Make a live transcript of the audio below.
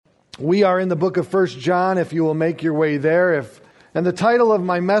We are in the book of 1 John, if you will make your way there. And the title of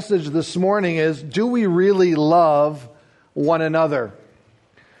my message this morning is, Do We Really Love One Another?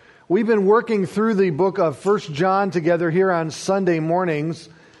 We've been working through the book of 1 John together here on Sunday mornings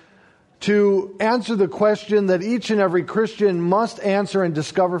to answer the question that each and every Christian must answer and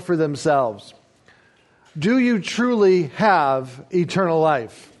discover for themselves. Do you truly have eternal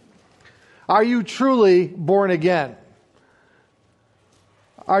life? Are you truly born again?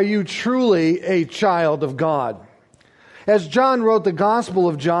 Are you truly a child of God? As John wrote the Gospel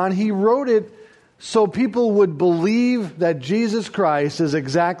of John, he wrote it so people would believe that Jesus Christ is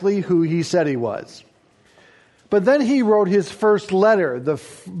exactly who he said he was. But then he wrote his first letter, the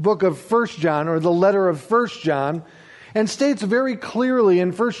book of 1 John, or the letter of 1 John, and states very clearly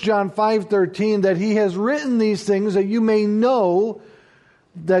in 1 John 5:13 that he has written these things that you may know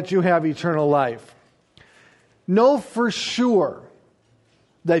that you have eternal life. Know for sure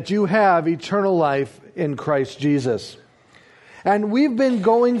that you have eternal life in Christ Jesus. And we've been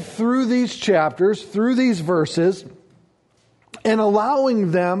going through these chapters, through these verses, and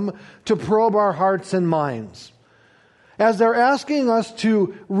allowing them to probe our hearts and minds, as they're asking us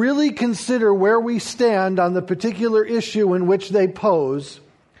to really consider where we stand on the particular issue in which they pose,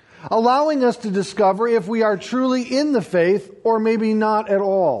 allowing us to discover if we are truly in the faith or maybe not at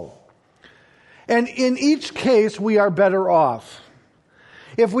all. And in each case, we are better off.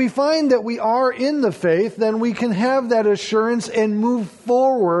 If we find that we are in the faith, then we can have that assurance and move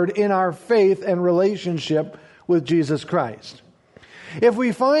forward in our faith and relationship with Jesus Christ. If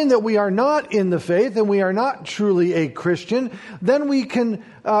we find that we are not in the faith and we are not truly a Christian, then we can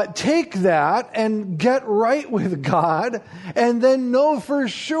take that and get right with God and then know for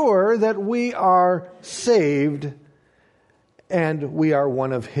sure that we are saved and we are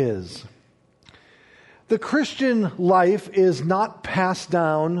one of His. The Christian life is not passed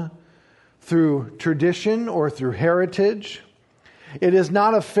down through tradition or through heritage. It is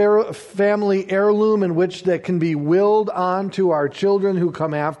not a family heirloom in which that can be willed on to our children who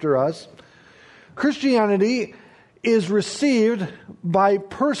come after us. Christianity is received by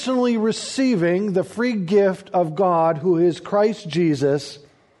personally receiving the free gift of God, who is Christ Jesus,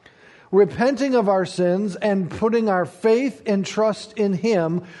 repenting of our sins and putting our faith and trust in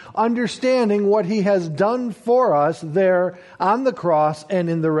Him, understanding what He has done for us there on the cross and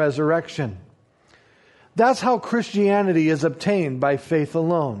in the resurrection. That's how Christianity is obtained, by faith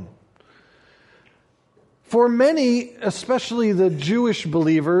alone. For many, especially the Jewish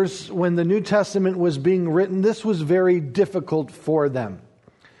believers, when the New Testament was being written, this was very difficult for them.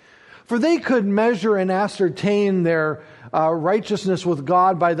 For they could measure and ascertain their righteousness with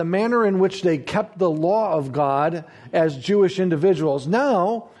God by the manner in which they kept the law of God as Jewish individuals.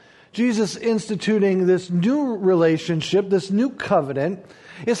 Now, Jesus instituting this new relationship, this new covenant,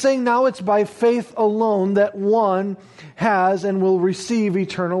 is saying now it's by faith alone that one has and will receive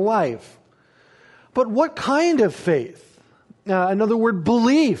eternal life. But what kind of faith? In other words,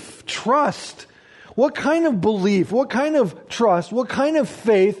 belief, trust. What kind of belief, what kind of trust, what kind of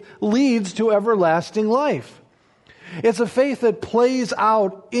faith leads to everlasting life? It's a faith that plays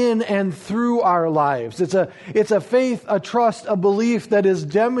out in and through our lives. It's a faith, a trust, a belief that is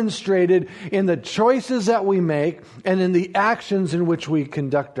demonstrated in the choices that we make and in the actions in which we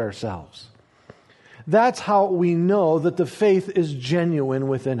conduct ourselves. That's how we know that the faith is genuine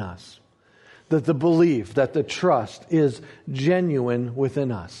within us. That the belief, that the trust is genuine within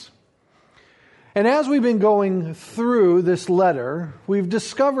us. And as we've been going through this letter, we've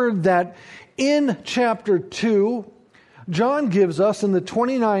discovered that in chapter 2, John gives us, in the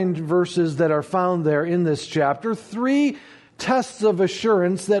 29 verses that are found there in this chapter, 3 tests of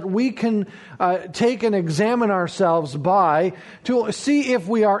assurance that we can take and examine ourselves by to see if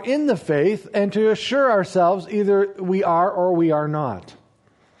we are in the faith and to assure ourselves either we are or we are not.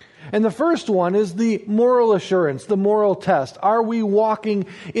 And the first one is the moral assurance, the moral test. Are we walking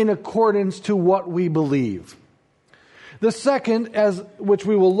in accordance to what we believe? The second, which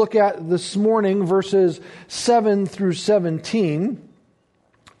we will look at this morning, verses 7 through 17,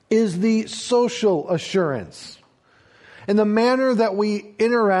 is the social assurance and the manner that we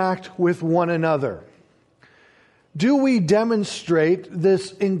interact with one another. Do we demonstrate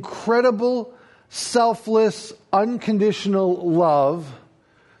this incredible, selfless, unconditional love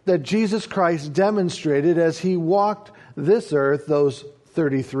that Jesus Christ demonstrated as He walked this earth those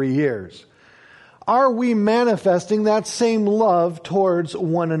 33 years? Are we manifesting that same love towards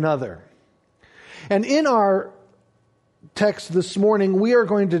one another? And in our text this morning, we are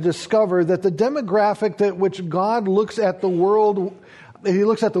going to discover that the demographic that which God looks at the world, He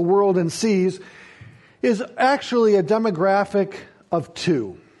looks at the world and sees, is actually a demographic of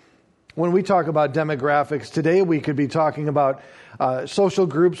two. When we talk about demographics today, we could be talking about social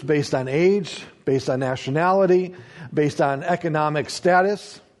groups based on age, based on nationality, based on economic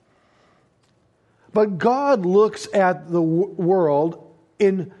status. But God looks at the world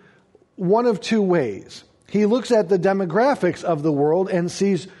in one of two ways. He looks at the demographics of the world and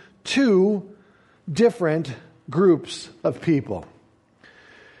sees two different groups of people.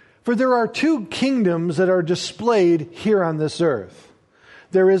 For there are two kingdoms that are displayed here on this earth.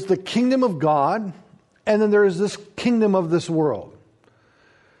 There is the kingdom of God, and then there is this kingdom of this world.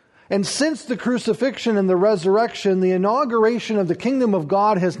 And since the crucifixion and the resurrection, the inauguration of the kingdom of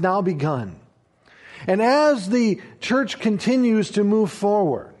God has now begun. And as the church continues to move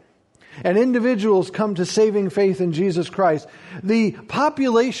forward, and individuals come to saving faith in Jesus Christ, the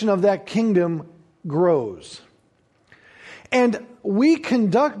population of that kingdom grows. And we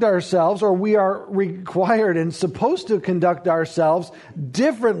conduct ourselves, or we are required and supposed to conduct ourselves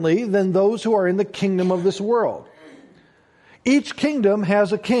differently than those who are in the kingdom of this world. Each kingdom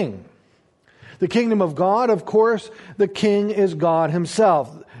has a king. The kingdom of God, of course, the king is God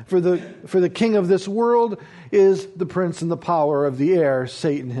himself. For the king of this world is the prince and the power of the air,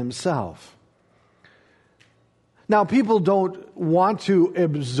 Satan himself. Now, people don't want to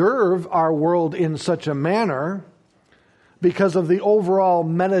observe our world in such a manner because of the overall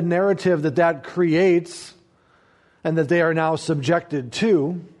meta-narrative that creates and that they are now subjected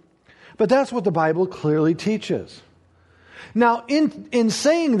to. But that's what the Bible clearly teaches. Now, in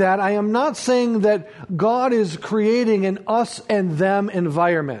saying that, I am not saying that God is creating an us and them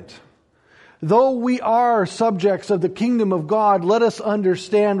environment. Though we are subjects of the kingdom of God, let us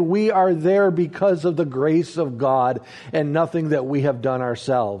understand we are there because of the grace of God and nothing that we have done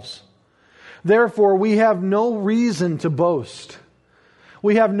ourselves. Therefore, we have no reason to boast.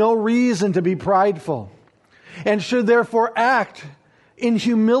 We have no reason to be prideful, and should therefore act in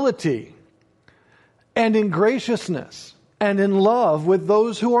humility and in graciousness and in love with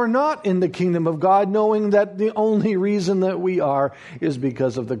those who are not in the kingdom of God, knowing that the only reason that we are is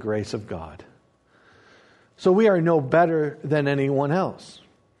because of the grace of God. So we are no better than anyone else.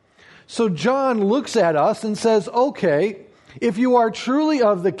 So John looks at us and says, okay, if you are truly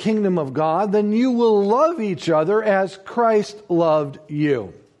of the kingdom of God, then you will love each other as Christ loved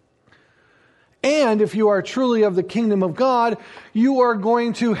you. And if you are truly of the kingdom of God, you are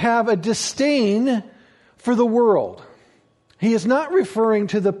going to have a disdain for the world. He is not referring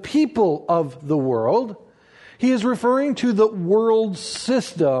to the people of the world. He is referring to the world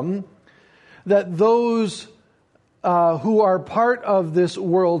system that those who are part of this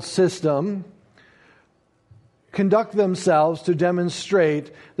world system conduct themselves to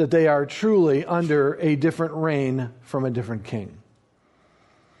demonstrate that they are truly under a different reign from a different king.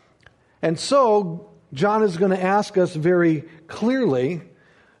 And so, John is going to ask us very clearly,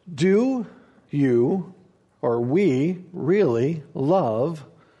 do you or we really love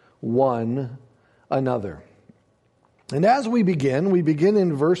one another? And as we begin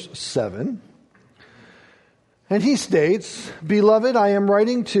in verse 7. And he states, Beloved, I am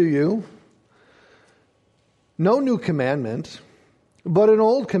writing to you no new commandment, but an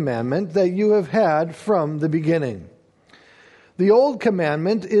old commandment that you have had from the beginning. The old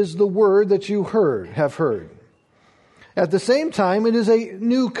commandment is the word that you have heard. At the same time, it is a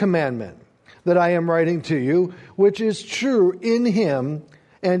new commandment that I am writing to you, which is true in him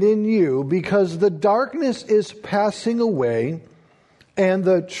and in you, because the darkness is passing away and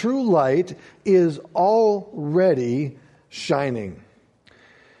the true light is already shining.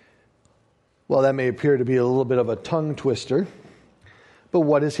 Well, that may appear to be a little bit of a tongue twister, but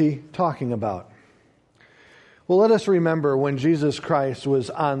what is he talking about? Well, let us remember when Jesus Christ was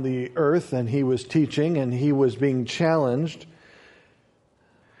on the earth and he was teaching and he was being challenged.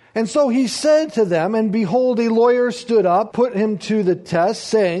 And so he said to them, and behold, a lawyer stood up, put him to the test,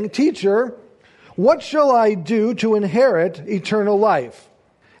 saying, Teacher, what shall I do to inherit eternal life?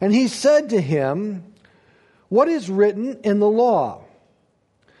 And he said to him, What is written in the law?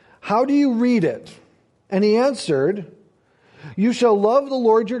 How do you read it? And he answered, You shall love the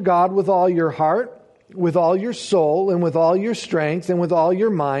Lord your God with all your heart, with all your soul, and with all your strength, and with all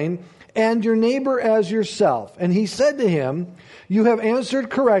your mind, and your neighbor as yourself. And he said to him, You have answered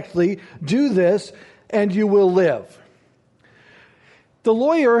correctly. Do this, and you will live. The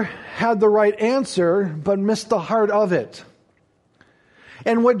lawyer had the right answer, but missed the heart of it.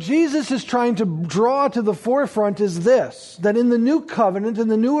 And what Jesus is trying to draw to the forefront is this, that in the new covenant, in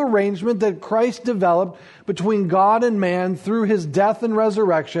the new arrangement that Christ developed between God and man through his death and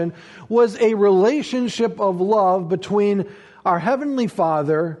resurrection, was a relationship of love between our Heavenly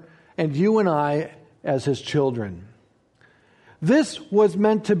Father and you and I as his children. This was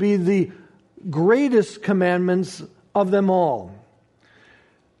meant to be the greatest commandments of them all.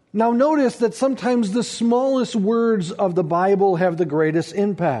 Now notice that sometimes the smallest words of the Bible have the greatest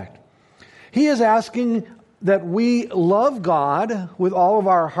impact. He is asking that we love God with all of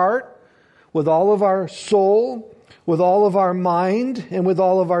our heart, with all of our soul, with all of our mind, and with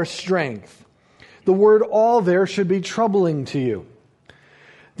all of our strength. The word all there should be troubling to you.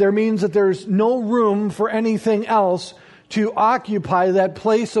 There means that there's no room for anything else to occupy that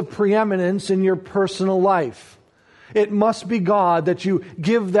place of preeminence in your personal life. It must be God that you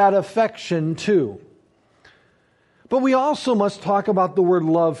give that affection to. But we also must talk about the word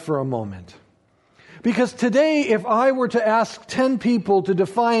love for a moment. Because today, if I were to ask 10 people to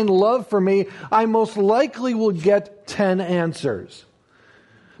define love for me, I most likely will get 10 answers.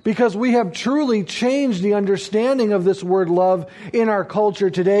 Because we have truly changed the understanding of this word love in our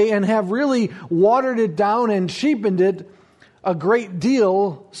culture today and have really watered it down and cheapened it a great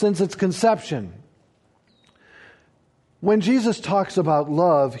deal since its conception. When Jesus talks about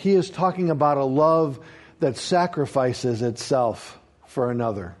love, he is talking about a love that sacrifices itself for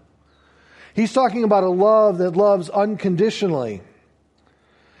another. He's talking about a love that loves unconditionally.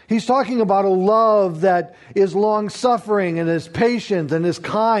 He's talking about a love that is long-suffering and is patient and is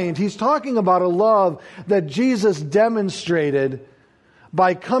kind. He's talking about a love that Jesus demonstrated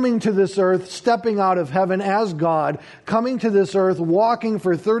by coming to this earth, stepping out of heaven as God, coming to this earth, walking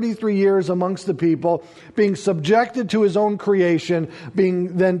for 33 years amongst the people, being subjected to his own creation,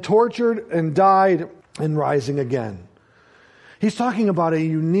 being then tortured and died and rising again. He's talking about a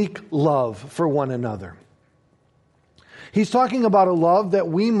unique love for one another. He's talking about a love that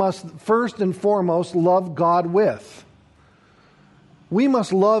we must first and foremost love God with. We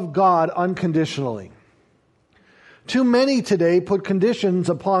must love God unconditionally. Too many today put conditions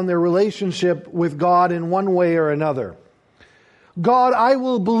upon their relationship with God in one way or another. God, I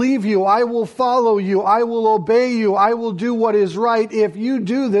will believe you. I will follow you. I will obey you. I will do what is right if you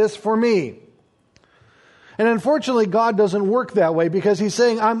do this for me. And unfortunately, God doesn't work that way because he's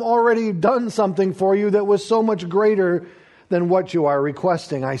saying, I'm already done something for you that was so much greater than what you are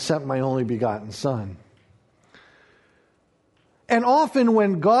requesting. I sent my only begotten Son. And often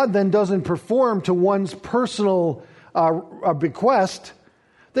when God then doesn't perform to one's personal bequest,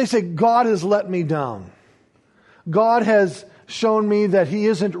 they say, God has let me down. God has shown me that he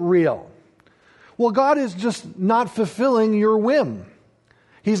isn't real. Well, God is just not fulfilling your whim.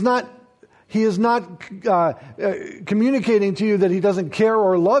 He is not communicating to you that he doesn't care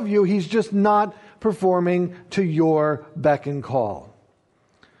or love you. He's just not performing to your beck and call.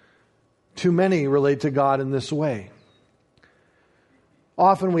 Too many relate to God in this way.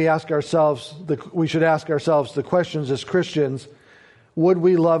 Often we should ask ourselves the questions as Christians, would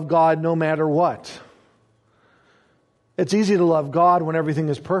we love God no matter what? It's easy to love God when everything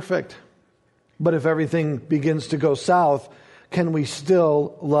is perfect. But if everything begins to go south, can we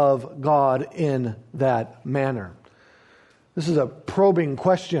still love God in that manner? This is a probing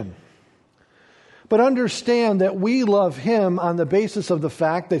question. But understand that we love him on the basis of the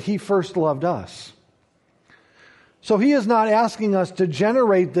fact that he first loved us. So he is not asking us to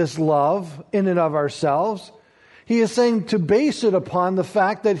generate this love in and of ourselves. He is saying to base it upon the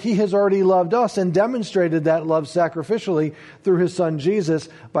fact that he has already loved us and demonstrated that love sacrificially through his Son Jesus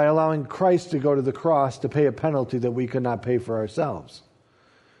by allowing Christ to go to the cross to pay a penalty that we could not pay for ourselves.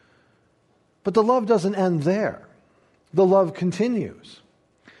 But the love doesn't end there. The love continues.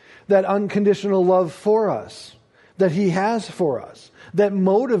 That unconditional love for us, that he has for us, that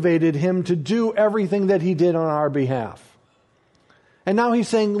motivated him to do everything that he did on our behalf. And now he's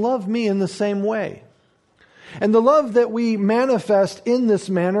saying, love me in the same way. And the love that we manifest in this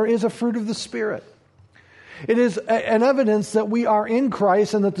manner is a fruit of the Spirit. It is an evidence that we are in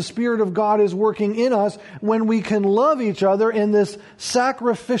Christ and that the Spirit of God is working in us when we can love each other in this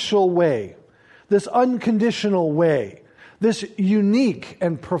sacrificial way, this unconditional way, this unique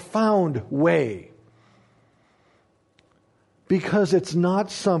and profound way. Because it's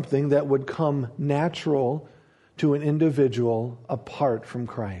not something that would come natural to an individual apart from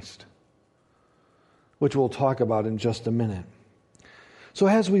Christ, which we'll talk about in just a minute. So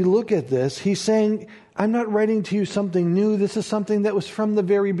as we look at this, he's saying, I'm not writing to you something new. This is something that was from the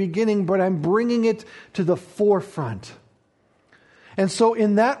very beginning, but I'm bringing it to the forefront. And so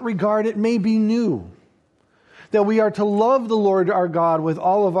in that regard, it may be new. That we are to love the Lord our God with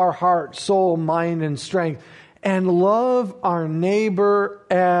all of our heart, soul, mind, and strength, and love our neighbor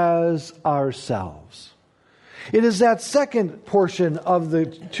as ourselves. It is that second portion of the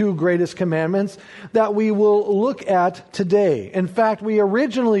two greatest commandments that we will look at today. In fact, we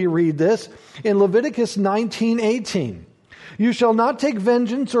originally read this in Leviticus 19:18. You shall not take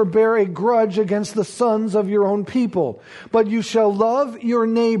vengeance or bear a grudge against the sons of your own people, but you shall love your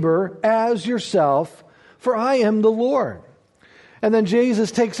neighbor as yourself, for I am the Lord. And then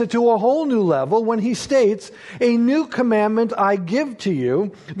Jesus takes it to a whole new level when he states, a new commandment I give to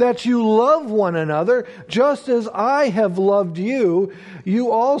you, that you love one another, just as I have loved you.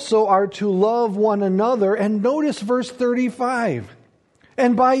 You also are to love one another. And notice verse 35.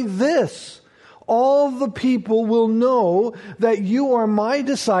 And by this, all the people will know that you are my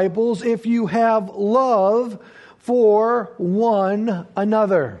disciples if you have love for one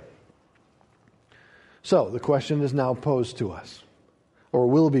another. So the question is now posed to us, or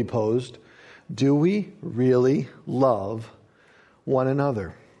will be posed. Do we really love one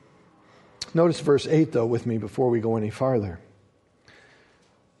another? Notice verse 8, though, with me before we go any farther.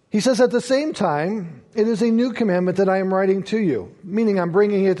 He says, at the same time, it is a new commandment that I am writing to you, meaning I'm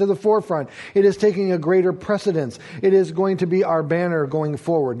bringing it to the forefront. It is taking a greater precedence. It is going to be our banner going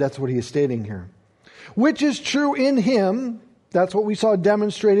forward. That's what he is stating here. Which is true in him, that's what we saw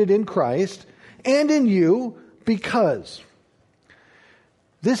demonstrated in Christ, and in you, because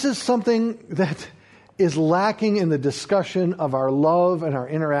this is something that is lacking in the discussion of our love and our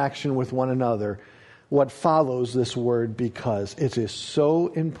interaction with one another. What follows this word because. It is so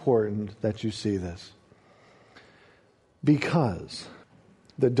important that you see this. Because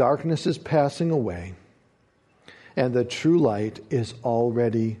the darkness is passing away and the true light is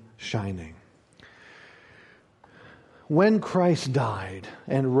already shining. When Christ died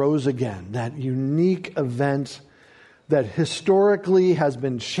and rose again, that unique event that historically has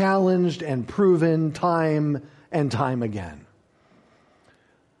been challenged and proven time and time again.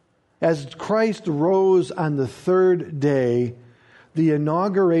 As Christ rose on the third day, the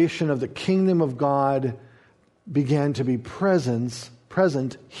inauguration of the kingdom of God began to be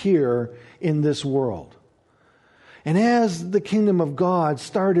present here in this world. And as the kingdom of God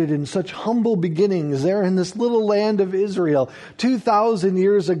started in such humble beginnings there in this little land of Israel 2,000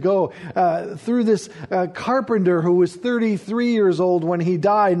 years ago, through this carpenter who was 33 years old when he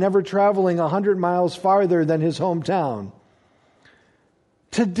died, never traveling 100 miles farther than his hometown.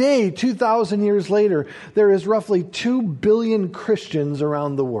 Today, 2,000 years later, there is roughly 2 billion Christians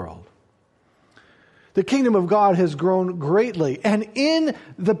around the world. The kingdom of God has grown greatly. And in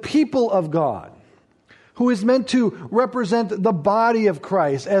the people of God, who is meant to represent the body of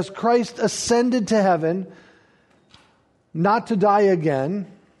Christ, as Christ ascended to heaven, not to die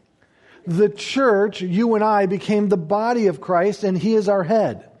again, the church, you and I, became the body of Christ, and He is our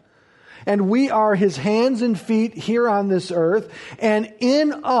head. And we are His hands and feet here on this earth. And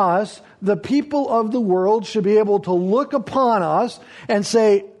in us, the people of the world should be able to look upon us and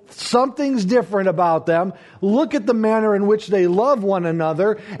say, something's different about them. Look at the manner in which they love one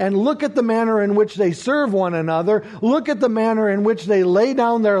another, and look at the manner in which they serve one another. Look at the manner in which they lay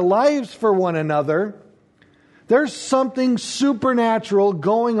down their lives for one another. There's something supernatural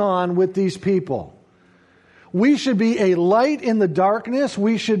going on with these people. We should be a light in the darkness.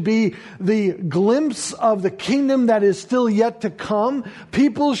 We should be the glimpse of the kingdom that is still yet to come.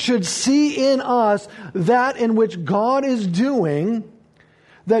 People should see in us that in which God is doing,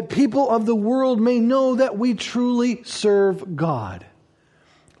 that people of the world may know that we truly serve God.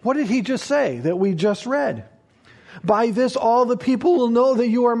 What did He just say that we just read? By this all the people will know that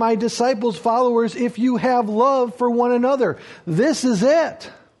you are my disciples, followers, if you have love for one another. This is it.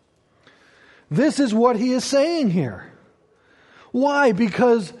 This is what He is saying here. Why?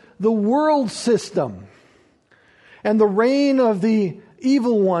 Because the world system and the reign of the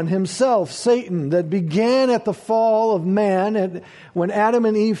evil one himself, Satan, that began at the fall of man, when Adam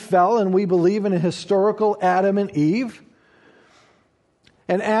and Eve fell, and we believe in a historical Adam and Eve.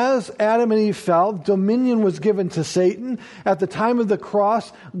 And as Adam and Eve fell, dominion was given to Satan. At the time of the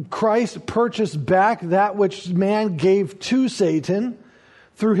cross, Christ purchased back that which man gave to Satan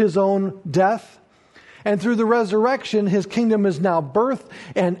through His own death. And through the resurrection, His kingdom is now birthed,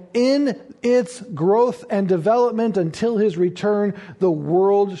 and in its growth and development until His return, the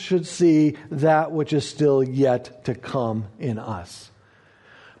world should see that which is still yet to come in us.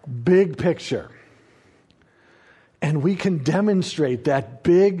 Big picture. And we can demonstrate that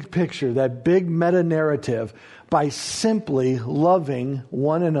big picture, that big meta-narrative, by simply loving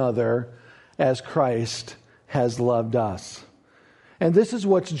one another as Christ has loved us. And this is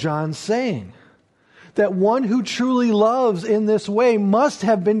what John's saying. That one who truly loves in this way must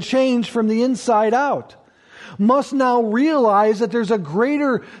have been changed from the inside out. Must now realize that there's a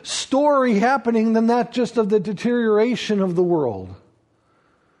greater story happening than that just of the deterioration of the world.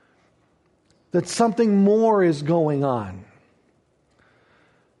 That something more is going on.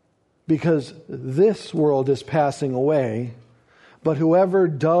 Because this world is passing away but whoever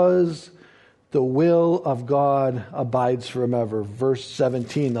does the will of God abides forever. Verse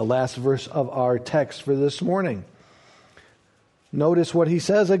 17, the last verse of our text for this morning. Notice what he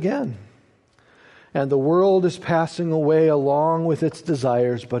says again. And the world is passing away along with its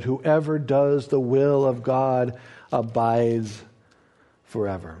desires, but whoever does the will of God abides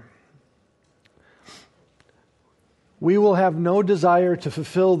forever. We will have no desire to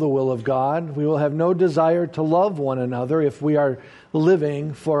fulfill the will of God. We will have no desire to love one another if we are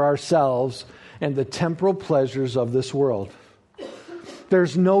living for ourselves and the temporal pleasures of this world.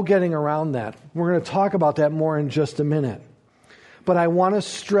 There's no getting around that. We're going to talk about that more in just a minute. But I want to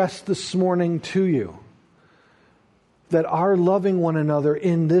stress this morning to you that our loving one another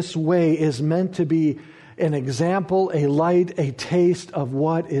in this way is meant to be an example, a light, a taste of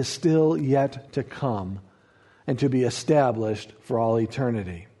what is still yet to come and to be established for all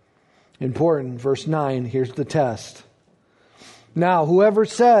eternity. Important, verse 9, here's the test. Now, whoever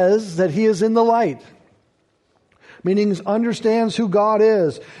says that he is in the light, meaning understands who God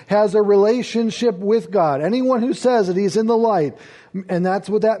is, has a relationship with God. Anyone who says that he's in the light, and that's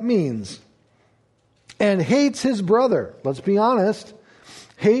what that means, and hates his brother, let's be honest,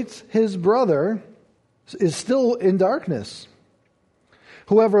 hates his brother is still in darkness.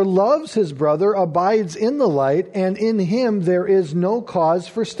 Whoever loves his brother abides in the light, and in him there is no cause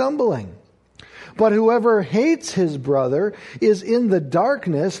for stumbling. But whoever hates his brother is in the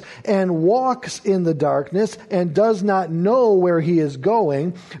darkness and walks in the darkness and does not know where he is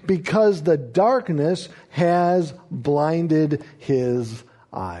going, because the darkness has blinded his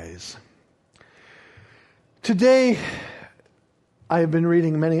eyes. Today, I have been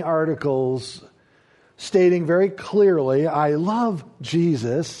reading many articles stating very clearly, I love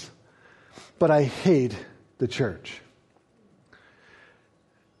Jesus, but I hate the church.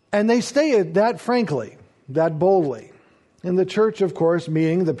 And they say it that frankly, that boldly. In the church, of course,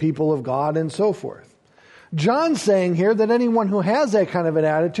 meaning the people of God and so forth. John's saying here that anyone who has that kind of an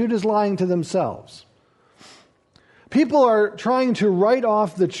attitude is lying to themselves. People are trying to write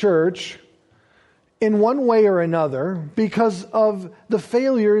off the church in one way or another because of the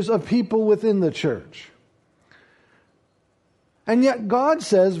failures of people within the church. And yet God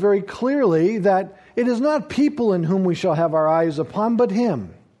says very clearly that it is not people in whom we shall have our eyes upon, but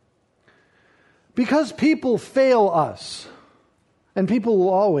Him. Because people fail us, and people will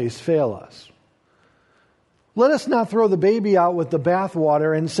always fail us, let us not throw the baby out with the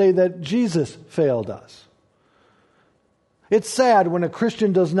bathwater and say that Jesus failed us. It's sad when a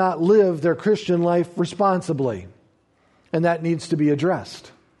Christian does not live their Christian life responsibly, and that needs to be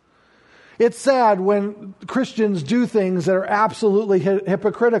addressed. It's sad when Christians do things that are absolutely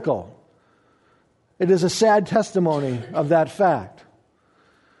hypocritical. It is a sad testimony of that fact.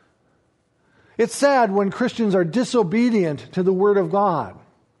 It's sad when Christians are disobedient to the Word of God.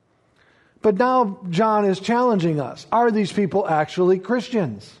 But now John is challenging us. Are these people actually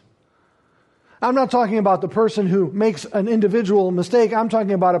Christians? I'm not talking about the person who makes an individual mistake. I'm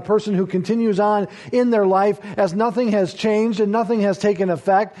talking about a person who continues on in their life as nothing has changed and nothing has taken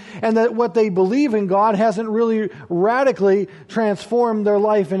effect, and that what they believe in God hasn't really radically transformed their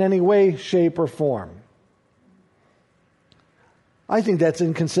life in any way, shape, or form. I think that's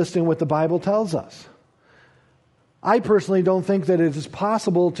inconsistent with what the Bible tells us. I personally don't think that it is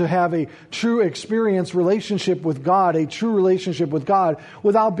possible to have a true experience relationship with God, a true relationship with God,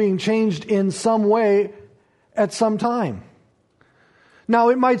 without being changed in some way at some time. Now,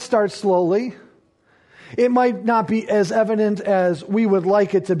 it might start slowly. It might not be as evident as we would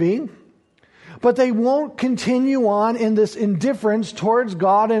like it to be. But they won't continue on in this indifference towards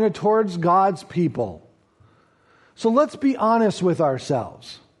God and towards God's people. So let's be honest with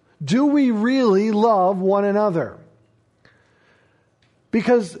ourselves. Do we really love one another?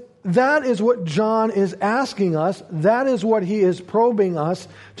 Because that is what John is asking us. That is what he is probing us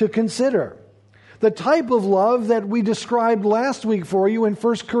to consider. The type of love that we described last week for you in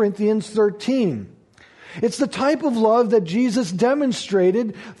 1 Corinthians 13. It's the type of love that Jesus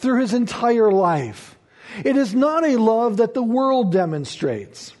demonstrated through his entire life. It is not a love that the world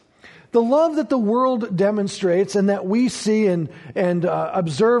demonstrates. The love that the world demonstrates and that we see and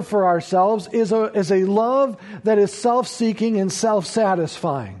observe for ourselves is a love that is self-seeking and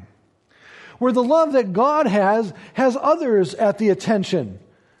self-satisfying. Where the love that God has others at the attention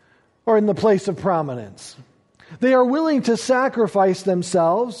or in the place of prominence. They are willing to sacrifice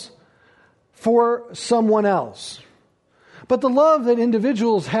themselves for someone else. But the love that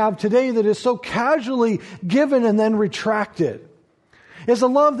individuals have today that is so casually given and then retracted, Is a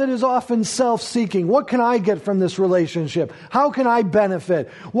love that is often self-seeking. What can I get from this relationship? How can I benefit?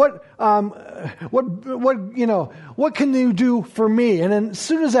 What can you do for me? And then as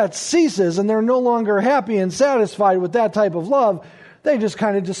soon as that ceases and they're no longer happy and satisfied with that type of love, they just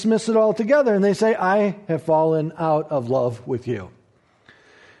kind of dismiss it altogether and they say, I have fallen out of love with you.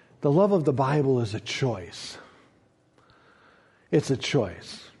 The love of the Bible is a choice. It's a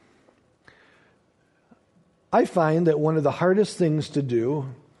choice. I find that one of the hardest things to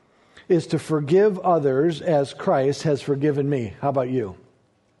do is to forgive others as Christ has forgiven me. How about you?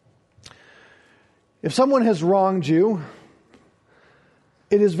 If someone has wronged you,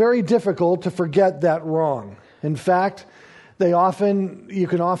 it is very difficult to forget that wrong. In fact, you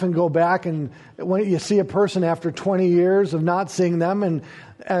can often go back and when you see a person after 20 years of not seeing them,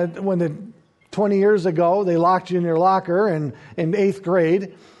 and when 20 years ago they locked you in your locker in 8th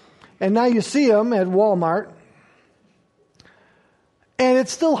grade, and now you see them at Walmart, and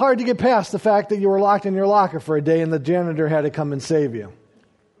it's still hard to get past the fact that you were locked in your locker for a day and the janitor had to come and save you.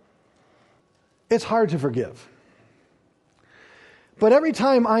 It's hard to forgive. But every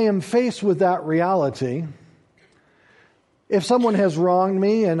time I am faced with that reality, if someone has wronged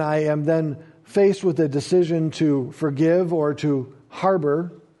me and I am then faced with a decision to forgive or to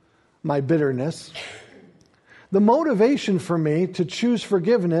harbor my bitterness, the motivation for me to choose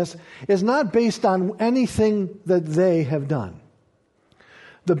forgiveness is not based on anything that they have done.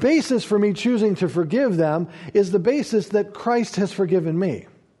 The basis for me choosing to forgive them is the basis that Christ has forgiven me.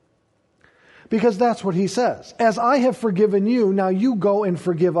 Because that's what he says. As I have forgiven you, now you go and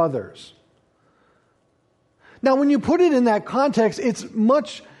forgive others. Now, when you put it in that context, it's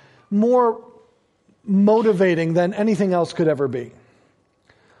much more motivating than anything else could ever be.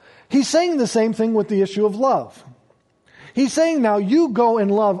 He's saying the same thing with the issue of love. He's saying, now you go and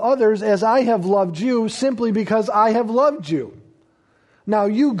love others as I have loved you simply because I have loved you. Now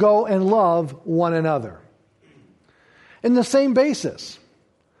you go and love one another. In the same basis,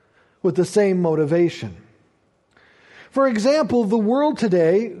 with the same motivation. For example, the world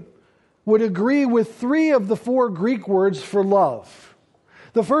today would agree with 3 of the 4 Greek words for love.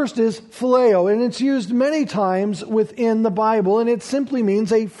 The first is phileo, and it's used many times within the Bible, and it simply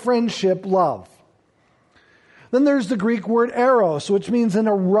means a friendship love. Then there's the Greek word eros, which means an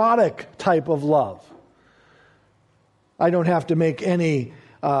erotic type of love. I don't have to make any,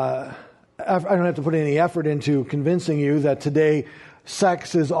 I don't have to put any effort into convincing you that today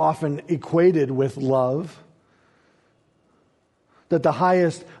sex is often equated with love. That the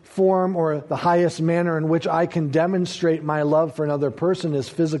highest form or the highest manner in which I can demonstrate my love for another person is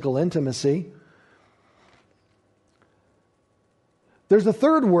physical intimacy. There's a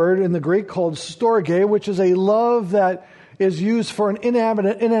third word in the Greek called storge, which is a love that is used for an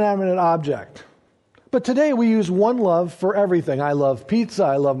inanimate object. But today we use one love for everything. I love pizza,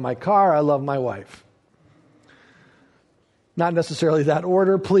 I love my car, I love my wife. Not necessarily that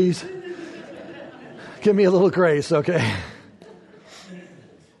order, please. Give me a little grace, okay?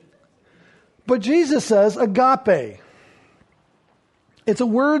 But Jesus says agape. It's a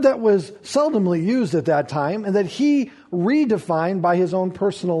word that was seldomly used at that time and that he redefined by his own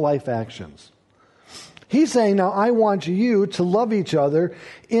personal life actions. He's saying, now I want you to love each other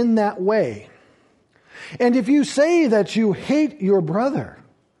in that way. And if you say that you hate your brother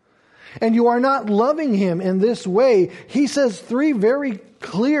and you are not loving him in this way, he says 3 very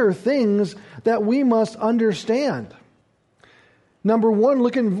clear things that we must understand. Number 1,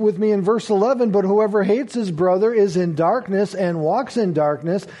 look with me in verse 11, but whoever hates his brother is in darkness and walks in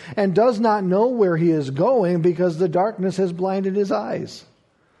darkness and does not know where he is going because the darkness has blinded his eyes.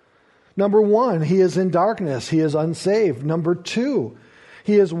 Number 1, he is in darkness. He is unsaved. Number 2,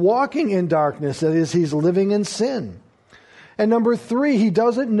 he is walking in darkness. That is, he's living in sin. And number 3, he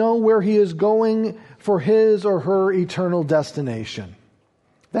doesn't know where he is going for his or her eternal destination.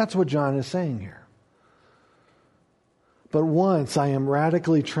 That's what John is saying here. But once I am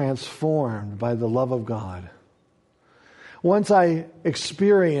radically transformed by the love of God, once I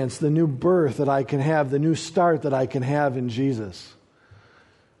experience the new birth that I can have, the new start that I can have in Jesus,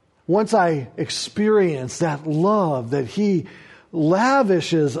 once I experience that love that he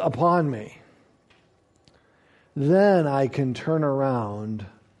lavishes upon me, then I can turn around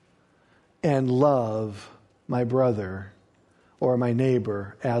and love my brother or my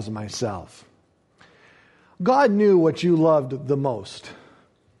neighbor as myself. God knew what you loved the most.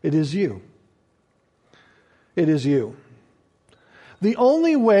 It is you. It is you. The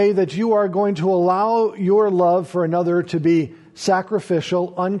only way that you are going to allow your love for another to be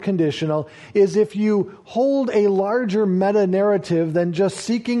sacrificial, unconditional, is if you hold a larger meta-narrative than just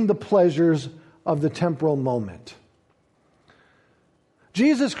seeking the pleasures of the temporal moment.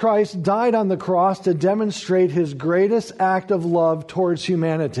 Jesus Christ died on the cross to demonstrate his greatest act of love towards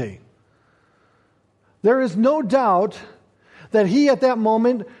humanity. There is no doubt that he at that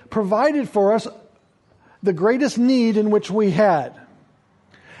moment provided for us the greatest need in which we had.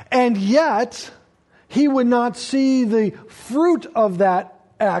 And yet, he would not see the fruit of that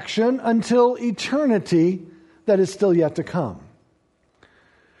action until eternity that is still yet to come.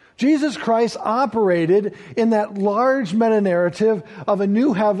 Jesus Christ operated in that large meta-narrative of a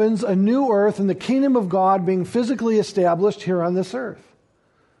new heavens, a new earth, and the kingdom of God being physically established here on this earth.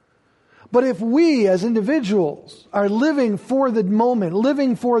 But if we as individuals are living for the moment,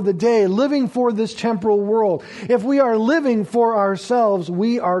 living for the day, living for this temporal world, if we are living for ourselves,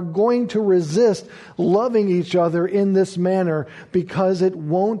 we are going to resist loving each other in this manner because it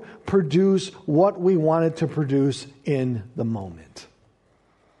won't produce what we want it to produce in the moment.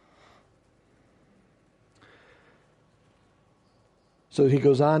 So he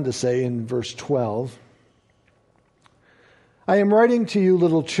goes on to say in verse 12, I am writing to you,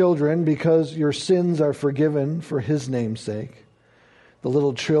 little children, because your sins are forgiven for his name's sake. The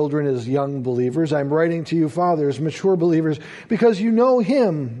little children is young believers. I'm writing to you, fathers, mature believers, because you know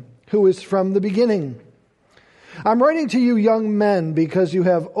him who is from the beginning. I'm writing to you, young men, because you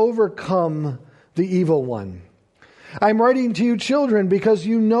have overcome the evil one. I'm writing to you, children, because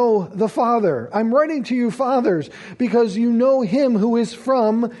you know the Father. I'm writing to you, fathers, because you know him who is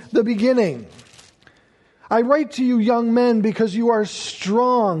from the beginning. I write to you, young men, because you are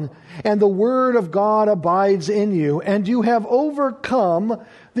strong, and the word of God abides in you, and you have overcome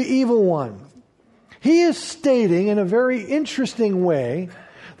the evil one. He is stating in a very interesting way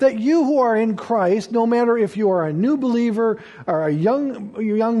that you who are in Christ, no matter if you are a new believer or a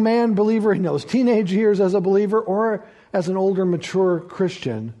young man believer in those teenage years as a believer or as an older, mature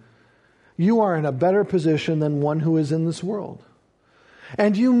Christian, you are in a better position than one who is in this world.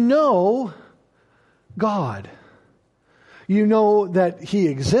 And you know God. You know that he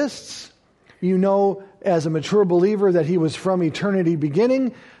exists. You know as a mature believer that he was from eternity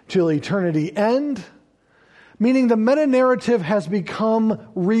beginning till eternity end. Meaning the meta-narrative has become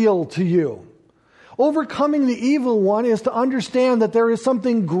real to you. Overcoming the evil one is to understand that there is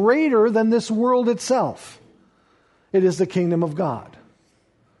something greater than this world itself. It is the kingdom of God.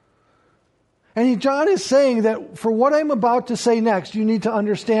 And John is saying that for what I'm about to say next, you need to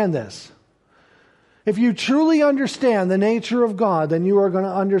understand this. If you truly understand the nature of God, then you are going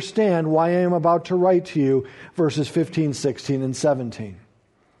to understand why I am about to write to you verses 15, 16, and 17.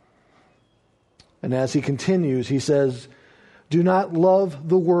 And as he continues, he says, do not love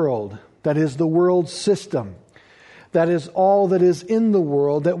the world, that is the world's system. That is all that is in the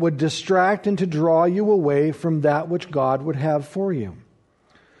world that would distract and to draw you away from that which God would have for you.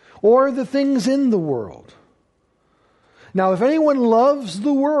 Or the things in the world. Now, if anyone loves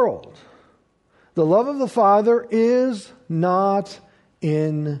the world, the love of the Father is not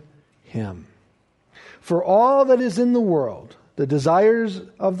in him. For all that is in the world, the desires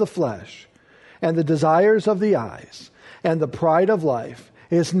of the flesh, and the desires of the eyes, and the pride of life,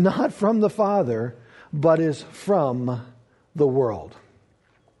 is not from the Father, but is from the world.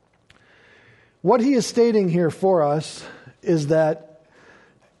 What he is stating here for us is that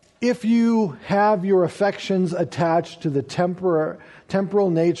if you have your affections attached to the temporal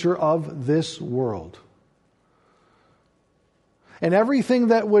nature of this world, and everything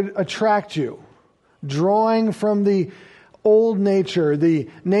that would attract you, drawing from the old nature, the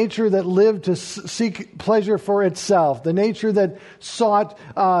nature that lived to seek pleasure for itself, the nature that sought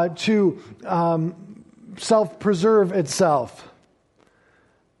to self-preserve itself.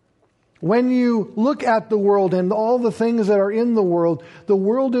 When you look at the world and all the things that are in the world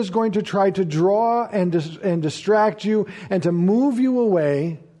is going to try to draw and distract you and to move you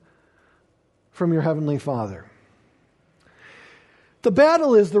away from your Heavenly Father. The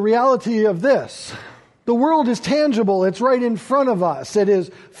battle is the reality of this. The world is tangible. It's right in front of us. It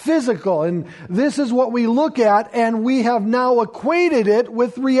is physical. And this is what we look at, and we have now equated it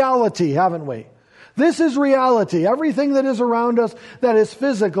with reality, haven't we? This is reality. Everything that is around us that is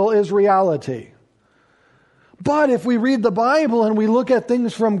physical is reality. But if we read the Bible and we look at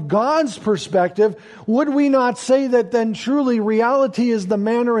things from God's perspective, would we not say that then truly reality is the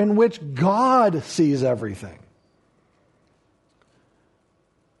manner in which God sees everything?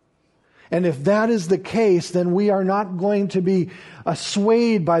 And if that is the case, then we are not going to be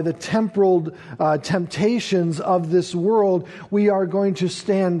swayed by the temporal temptations of this world. We are going to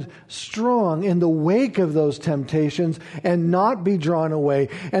stand strong in the wake of those temptations and not be drawn away.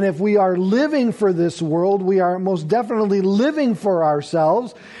 And if we are living for this world, we are most definitely living for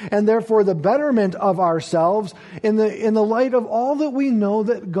ourselves, and therefore the betterment of ourselves in the light of all that we know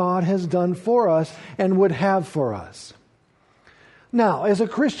that God has done for us and would have for us. Now, as a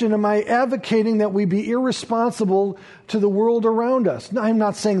Christian, am I advocating that we be irresponsible to the world around us? No, I'm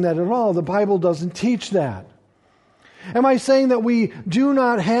not saying that at all. The Bible doesn't teach that. Am I saying that we do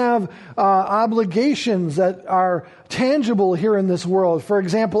not have obligations that are tangible here in this world? For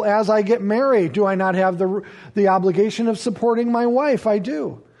example, as I get married, do I not have the obligation of supporting my wife? I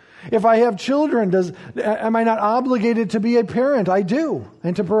do. If I have children, am I not obligated to be a parent? I do,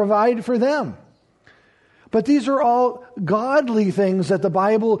 and to provide for them. But these are all godly things that the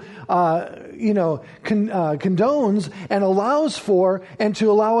Bible, condones and allows for, and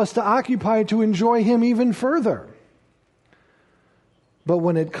to allow us to occupy, to enjoy Him even further. But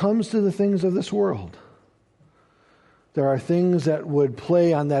when it comes to the things of this world, there are things that would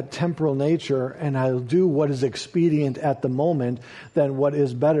play on that temporal nature, and I'll do what is expedient at the moment than what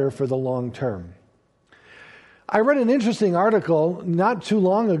is better for the long term. I read an interesting article not too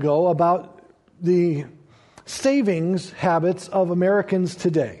long ago about the savings habits of Americans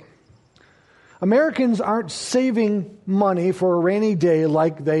today. Americans aren't saving money for a rainy day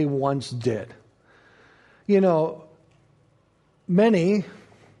like they once did. Many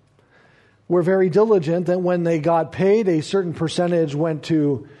were very diligent that when they got paid, a certain percentage went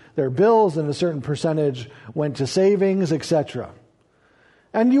to their bills and a certain percentage went to savings, etc.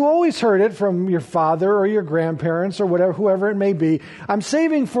 And you always heard it from your father or your grandparents or whoever it may be. I'm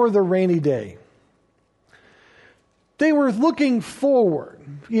saving for the rainy day. They were looking forward,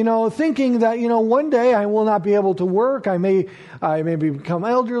 thinking that, one day I will not be able to work. I may become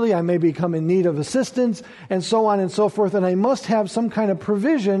elderly. I may become in need of assistance, and so on and so forth. And I must have some kind of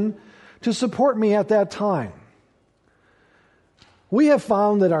provision to support me at that time. We have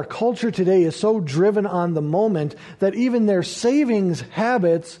found that our culture today is so driven on the moment that even their savings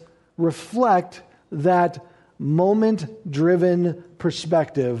habits reflect that moment-driven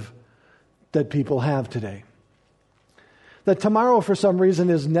perspective that people have today. That tomorrow, for some reason,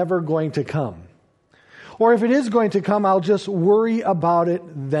 is never going to come. Or if it is going to come, I'll just worry about it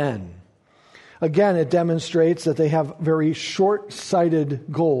then. Again, it demonstrates that they have very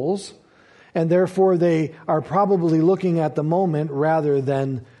short-sighted goals, and therefore they are probably looking at the moment rather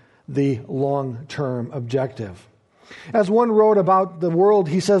than the long-term objective. As one wrote about the world,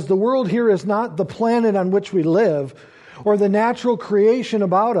 he says, "The world here is not the planet on which we live, or the natural creation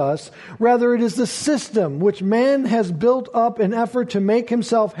about us. Rather, it is the system which man has built up in effort to make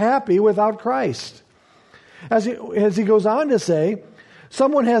himself happy without Christ." As he goes on to say,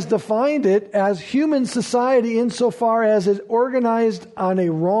 someone has defined it as human society insofar as it's organized on a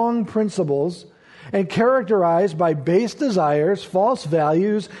wrong principles and characterized by base desires, false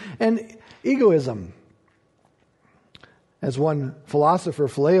values, and egoism. As one philosopher,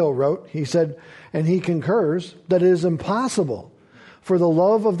 Phileo, wrote, he said, and he concurs, that it is impossible for the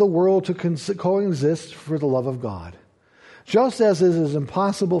love of the world to coexist for the love of God, just as it is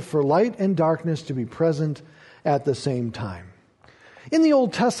impossible for light and darkness to be present at the same time. In the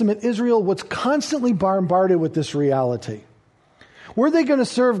Old Testament, Israel was constantly bombarded with this reality. Were they going to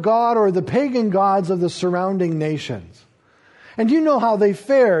serve God or the pagan gods of the surrounding nations? And you know how they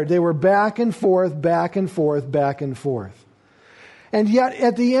fared. They were back and forth, back and forth, back and forth. And yet,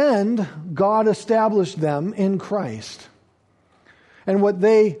 at the end, God established them in Christ. And what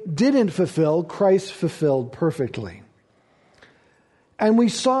they didn't fulfill, Christ fulfilled perfectly. And we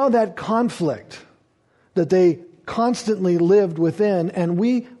saw that conflict that they constantly lived within, and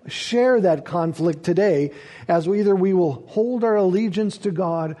we share that conflict today as either we will hold our allegiance to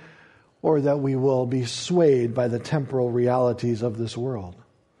God or that we will be swayed by the temporal realities of this world.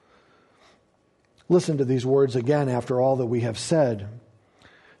 Listen to these words again after all that we have said.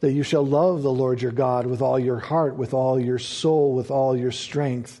 That you shall love the Lord your God with all your heart, with all your soul, with all your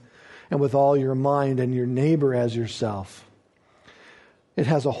strength, and with all your mind, and your neighbor as yourself. It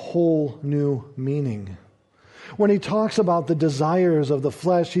has a whole new meaning. When he talks about the desires of the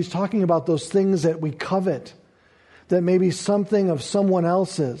flesh, he's talking about those things that we covet, that may be something of someone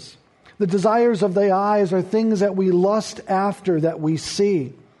else's. The desires of the eyes are things that we lust after, that we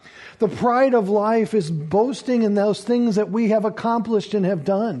see. The pride of life is boasting in those things that we have accomplished and have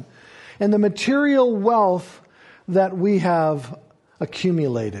done, and the material wealth that we have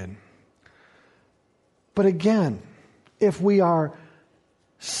accumulated. But again, if we are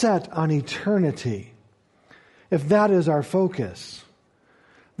set on eternity, if that is our focus,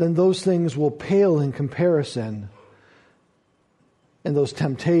 then those things will pale in comparison, and those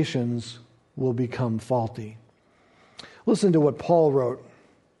temptations will become faulty. Listen to what Paul wrote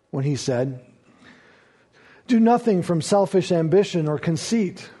when he said, "Do nothing from selfish ambition or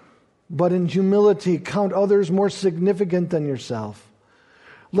conceit, but in humility count others more significant than yourself.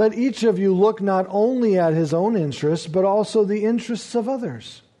 Let each of you look not only at his own interests, but also the interests of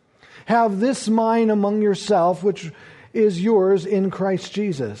others. Have this mind among yourself, which is yours in Christ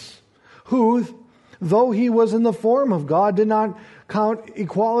Jesus, who, though he was in the form of God, did not count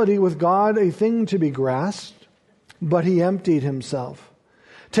equality with God a thing to be grasped, but he emptied himself,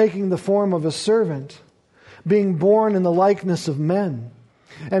 taking the form of a servant, being born in the likeness of men,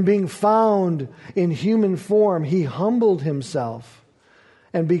 and being found in human form, he humbled himself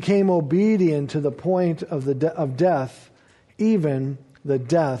and became obedient to the point of death, even the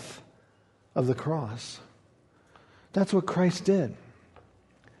death of the cross." That's what Christ did.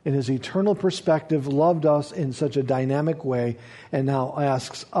 In his eternal perspective, loved us in such a dynamic way, and now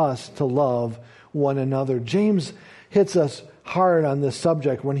asks us to love one another. James hits us hard on this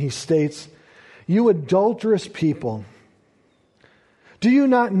subject when he states, "You adulterous people, do you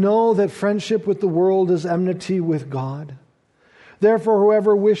not know that friendship with the world is enmity with God? Therefore,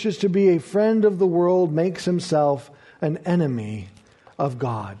 whoever wishes to be a friend of the world makes himself an enemy of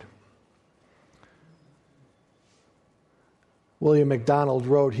God." William MacDonald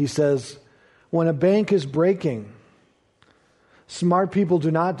wrote, he says, "When a bank is breaking, smart people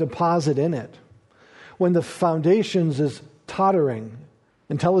do not deposit in it. When the foundations is tottering,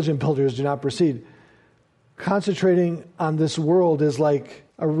 intelligent builders do not proceed. Concentrating on this world is like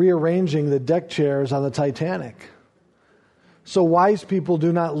rearranging the deck chairs on the Titanic. So wise people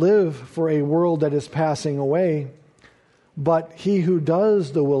do not live for a world that is passing away, but he who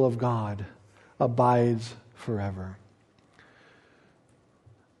does the will of God abides forever."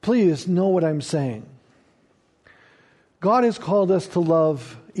 Please know what I'm saying. God has called us to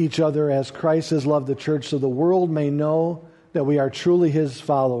love each other as Christ has loved the church, so the world may know that we are truly his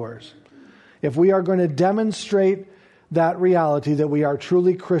followers. If we are going to demonstrate that reality, that we are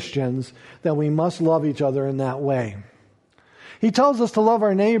truly Christians, then we must love each other in that way. He tells us to love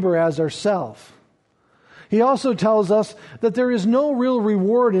our neighbor as ourselves. He also tells us that there is no real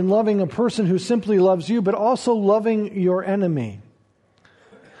reward in loving a person who simply loves you, but also loving your enemy.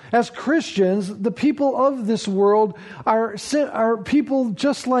 As Christians, the people of this world are people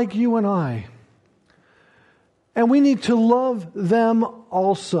just like you and I. And we need to love them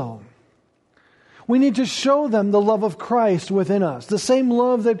also. We need to show them the love of Christ within us, the same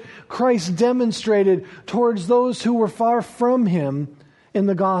love that Christ demonstrated towards those who were far from him in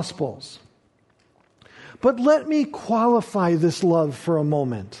the Gospels. But let me qualify this love for a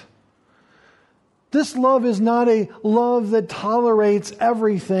moment. This love is not a love that tolerates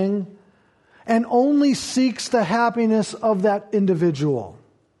everything and only seeks the happiness of that individual.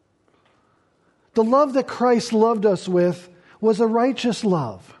 The love that Christ loved us with was a righteous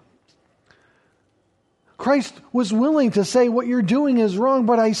love. Christ was willing to say, what you're doing is wrong,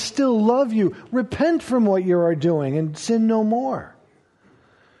 but I still love you. Repent from what you are doing and sin no more.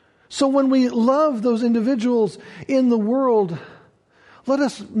 So when we love those individuals in the world, let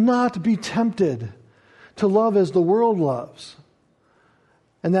us not be tempted to love as the world loves.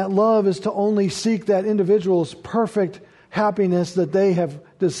 And that love is to only seek that individual's perfect happiness that they have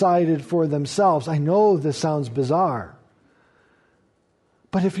decided for themselves. I know this sounds bizarre.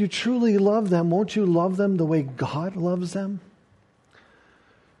 But if you truly love them, won't you love them the way God loves them?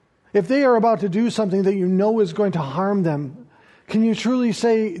 If they are about to do something that you know is going to harm them, can you truly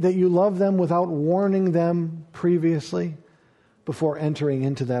say that you love them without warning them previously before entering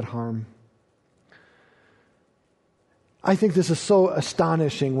into that harm? I think this is so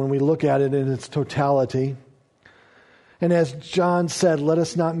astonishing when we look at it in its totality. And as John said, let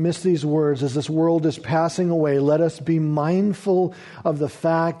us not miss these words. As this world is passing away, let us be mindful of the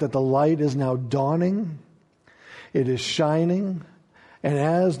fact that the light is now dawning. It is shining. And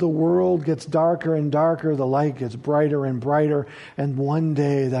as the world gets darker and darker, the light gets brighter and brighter. And one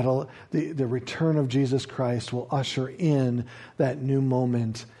day the return of Jesus Christ will usher in that new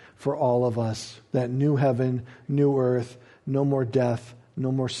moment for all of us. That new heaven, new earth, no more death,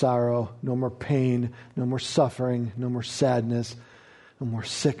 no more sorrow, no more pain, no more suffering, no more sadness, no more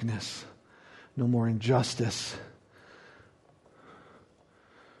sickness, no more injustice,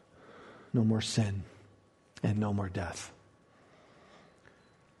 no more sin, and no more death.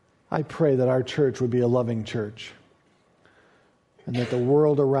 I pray that our church would be a loving church, and that the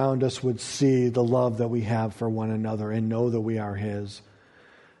world around us would see the love that we have for one another and know that we are His.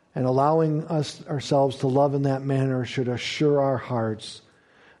 And allowing us ourselves to love in that manner should assure our hearts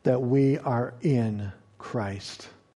that we are in Christ.